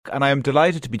and I am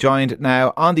delighted to be joined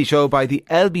now on the show by the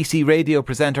LBC radio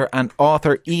presenter and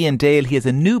author Iain Dale. He has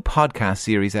a new podcast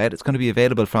series out. It's going to be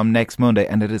available from next Monday,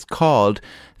 and it is called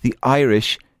The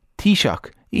Irish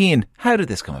Taoiseach. Iain, how did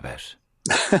this come about?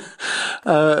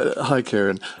 Hi,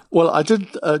 Kieran. Well, I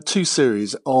did 2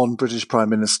 series on British Prime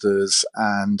Ministers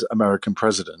and American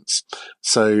presidents.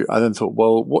 So I then thought,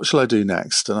 well, what shall I do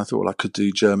next? And I thought, well, I could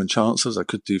do German chancellors, I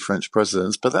could do French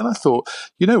presidents. But then I thought,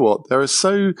 you know what? There's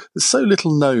so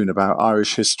little known about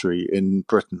Irish history in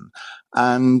Britain.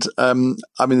 And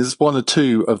there's 1 or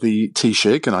 2 of the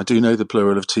Taoiseach, and I do know the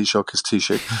plural of Taoiseach is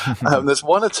Taoiseach. There's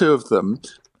 1 or 2 of them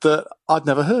that I'd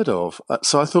never heard of.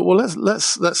 So I thought, well,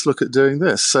 let's look at doing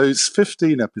this. So it's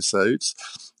 15 episodes,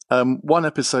 1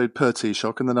 episode per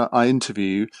Taoiseach, and then I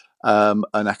interview an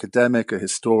academic, a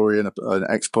historian, an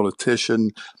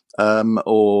ex-politician,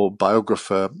 or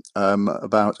biographer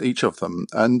about each of them.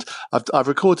 And I've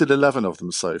recorded 11 of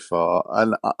them so far.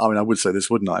 And I would say this,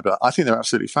 wouldn't I? But I think they're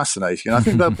absolutely fascinating. And I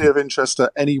think they'll be of interest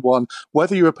to anyone,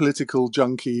 whether you're a political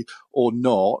junkie or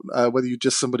not, whether you're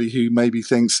just somebody who maybe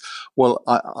thinks, well,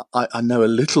 I know a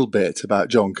little bit about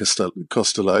John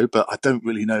Costello, but I don't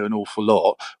really know an awful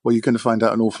lot. Well, you're going to find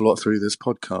out an awful lot through this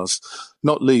podcast.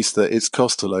 Not least that it's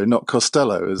Costello, not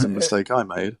Costello, is a mistake I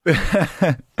made.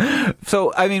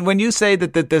 So, I mean, when you say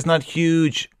that there's not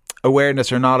huge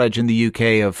awareness or knowledge in the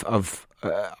UK of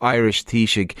Irish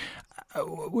Taoiseach,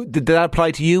 did that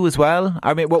apply to you as well?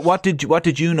 I mean, what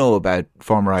did you know about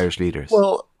former Irish leaders?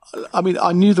 Well, I mean,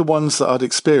 I knew the ones that I'd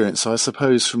experienced. So I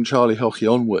suppose from Charlie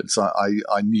Haughey onwards,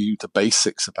 I knew the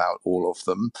basics about all of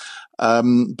them.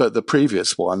 But the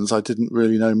previous ones, I didn't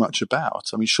really know much about.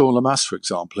 I mean, Sean Lemass, for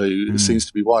example, who seems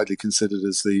to be widely considered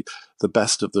as the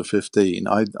best of the 15.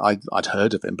 I'd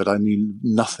heard of him, but I knew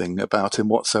nothing about him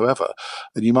whatsoever.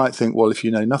 And you might think, well, if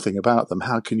you know nothing about them,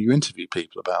 how can you interview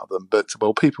people about them? But,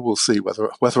 well, people will see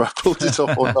whether I pulled it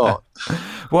off or not.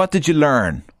 What did you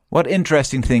learn? What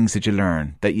interesting things did you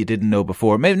learn that you didn't know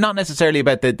before? Maybe not necessarily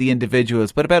about the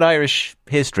individuals, but about Irish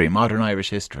history, modern Irish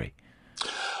history.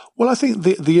 Well, I think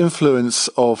the influence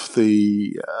of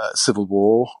the Civil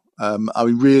War,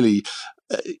 really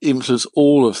influenced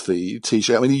all of the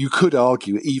Taoiseach. I mean, you could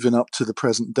argue even up to the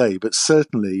present day, but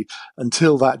certainly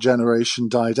until that generation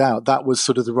died out, that was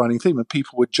sort of the running theme, and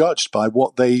people were judged by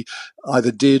what they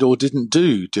either did or didn't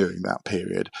do during that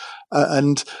period.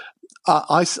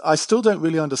 I still don't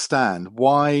really understand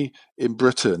why in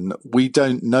Britain we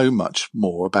don't know much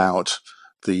more about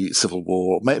the Civil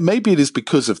War. Maybe it is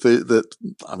because of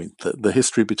the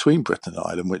history between Britain and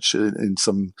Ireland, which in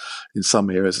some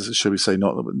areas, shall we say,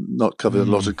 not covered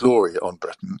a lot of glory on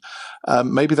Britain.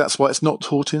 Maybe that's why it's not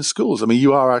taught in schools. I mean,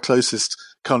 you are our closest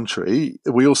country.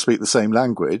 We all speak the same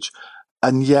language,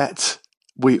 and yet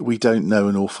we don't know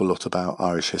an awful lot about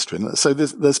Irish history. And so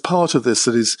there's part of this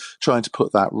that is trying to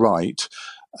put that right.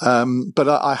 But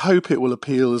I hope it will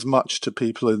appeal as much to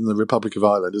people in the Republic of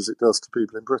Ireland as it does to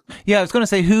people in Britain. Yeah, I was going to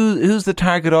say, who's the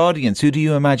target audience? Who do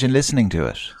you imagine listening to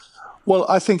it? Well,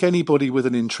 I think anybody with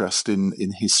an interest in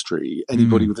history,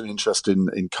 anybody with an interest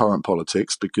in current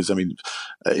politics, because, I mean,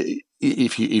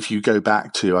 if you go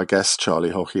back to, I guess, Charlie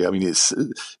Haughey, I mean, it's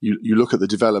you look at the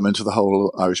development of the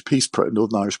whole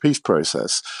Northern Irish peace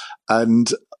process,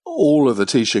 and all of the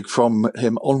Taoiseach from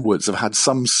him onwards have had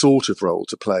some sort of role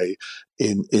to play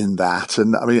in that.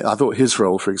 And I mean, I thought his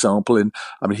role, for example,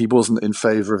 he wasn't in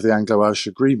favour of the Anglo-Irish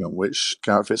Agreement, which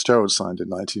Garret FitzGerald signed in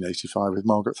 1985 with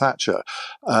Margaret Thatcher.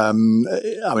 I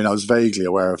was vaguely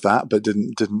aware of that, but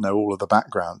didn't know all of the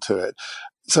background to it.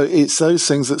 So it's those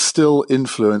things that still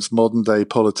influence modern day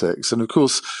politics. And of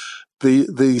course,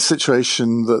 the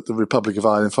situation that the Republic of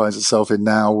Ireland finds itself in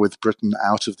now, with Britain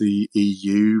out of the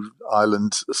EU,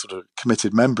 Ireland a sort of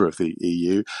committed member of the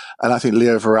EU, and I think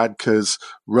Leo Varadkar's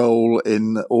role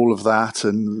in all of that,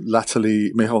 and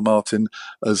latterly Micheál Martin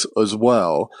as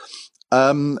well.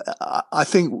 I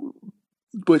think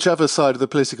whichever side of the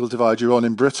political divide you're on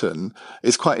in Britain,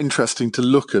 it's quite interesting to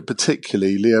look at,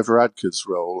 particularly Leo Varadkar's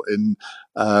role in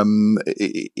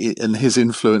his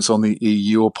influence on the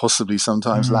EU, or possibly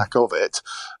sometimes lack of it,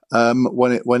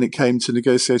 when it came to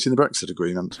negotiating the Brexit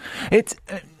agreement. It's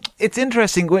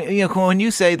interesting when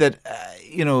you say that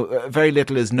very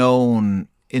little is known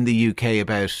in the UK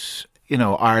about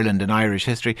Ireland and Irish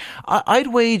history. I'd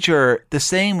wager the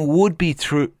same would be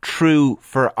true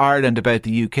for Ireland about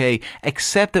the UK,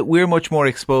 except that we're much more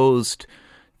exposed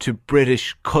to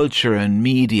British culture and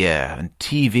media and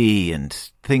TV and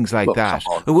things like that.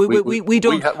 We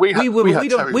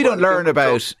don't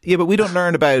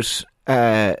learn about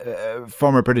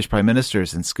former British prime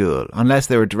ministers in school unless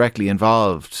they were directly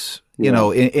involved,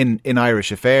 in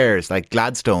Irish affairs, like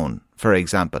Gladstone, for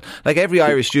example. Like every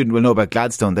Irish student will know about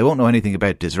Gladstone. They won't know anything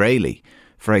about Disraeli,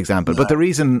 for example. But the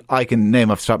reason I can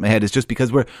name off the top of my head is just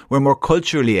because we're more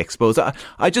culturally exposed.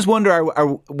 I just wonder,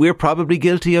 we're probably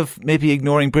guilty of maybe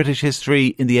ignoring British history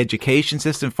in the education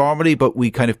system formally, but we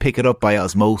kind of pick it up by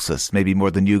osmosis, maybe more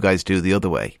than you guys do the other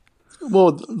way.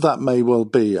 Well, that may well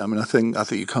be. I mean, I think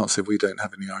you can't say we don't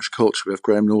have any Irish culture. We have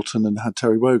Graham Norton and had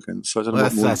Terry Wogan. So I don't know.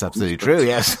 That's absolutely true.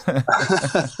 Yes.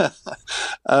 But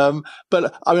I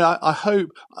mean, I hope.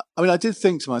 I mean, I did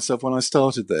think to myself when I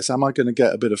started this, am I going to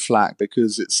get a bit of flack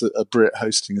because it's a Brit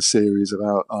hosting a series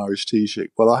about Irish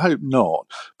Taoiseach? Well, I hope not,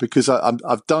 because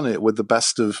I've done it with the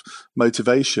best of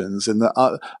motivations. In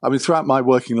that, I mean, throughout my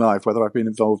working life, whether I've been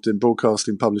involved in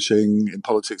broadcasting, publishing, in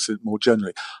politics more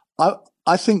generally,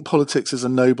 I think politics is a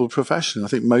noble profession. I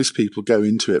think most people go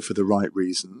into it for the right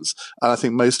reasons. And I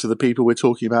think most of the people we're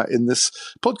talking about in this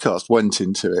podcast went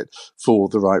into it for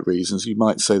the right reasons. You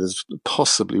might say there's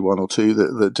possibly one or two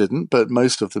that didn't, but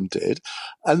most of them did.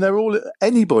 And they're all,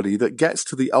 anybody that gets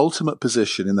to the ultimate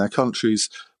position in their country's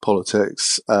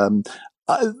politics,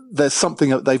 there's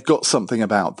something, they've got something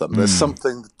about them. There's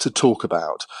something to talk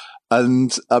about.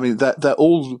 And I mean, they're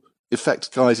all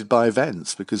effect guided by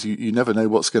events, because you never know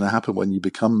what's going to happen when you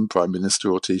become Prime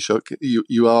Minister or Taoiseach.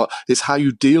 It's how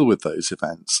you deal with those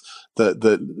events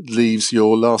that leaves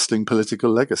your lasting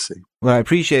political legacy. Well, I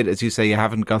appreciate, as you say, you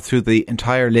haven't got through the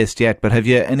entire list yet, but have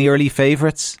you any early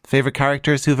favourite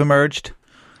characters who've emerged?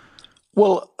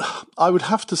 Well, I would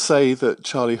have to say that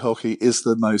Charlie Haughey is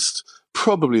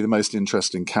probably the most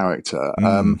interesting character.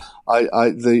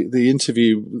 The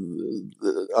interview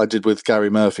I did with Gary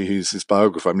Murphy, who's his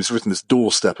biographer, I mean, he's written this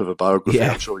doorstep of a biography.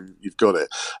 Yeah. I'm sure you've got it.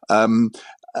 I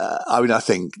mean, I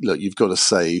think, look, you've got to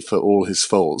say, for all his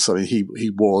faults, I mean,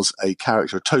 he was a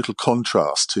character, a total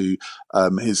contrast to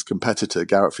his competitor,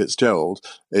 Garret FitzGerald,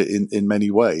 in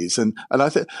many ways. And I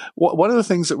think one of the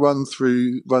things that runs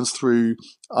through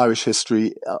Irish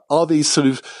history are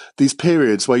these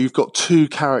periods where you've got two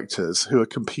characters who are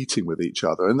competing with each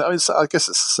other. And I guess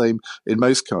it's the same in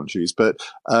most countries, but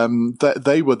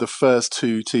they were the first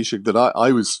two Taoiseach that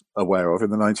I was aware of in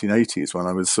the 1980s when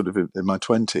I was sort of in my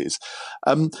 20s.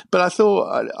 But I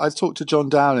thought I talked to John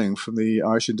Downing from the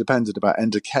Irish Independent about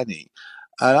Enda Kenny,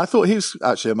 and I thought he was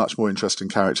actually a much more interesting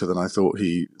character than I thought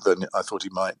he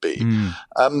might be.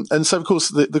 And so, of course,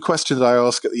 the question that I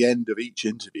ask at the end of each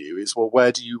interview is, well,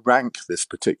 where do you rank this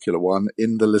particular one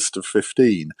in the list of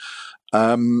 15?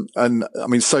 And I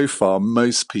mean, so far,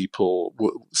 most people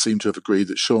seem to have agreed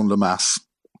that Sean Lemass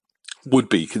would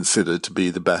be considered to be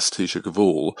the best Taoiseach of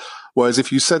all. Whereas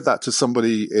if you said that to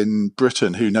somebody in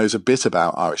Britain who knows a bit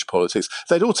about Irish politics,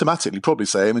 they'd automatically probably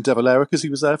say Eamon De Valera because he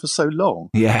was there for so long.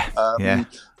 Yeah.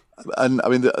 And I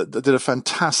mean, they did a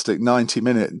fantastic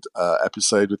 90-minute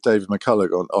episode with David McCulloch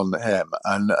on him,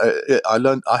 and I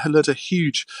learned a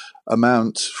huge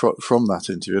amount from that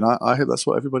interview, and I hope that's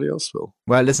what everybody else will.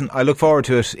 Well, listen, I look forward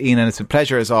to it, Ian, and it's a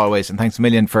pleasure as always, and thanks a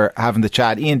million for having the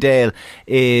chat. Iain Dale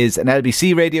is an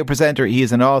LBC radio presenter, he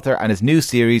is an author, and his new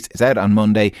series is out on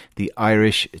Monday, The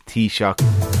Irish Taoiseach.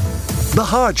 The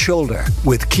Hard Shoulder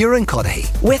with Kieran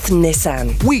with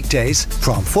Nissan. Weekdays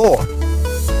from 4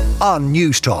 on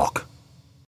News Talk.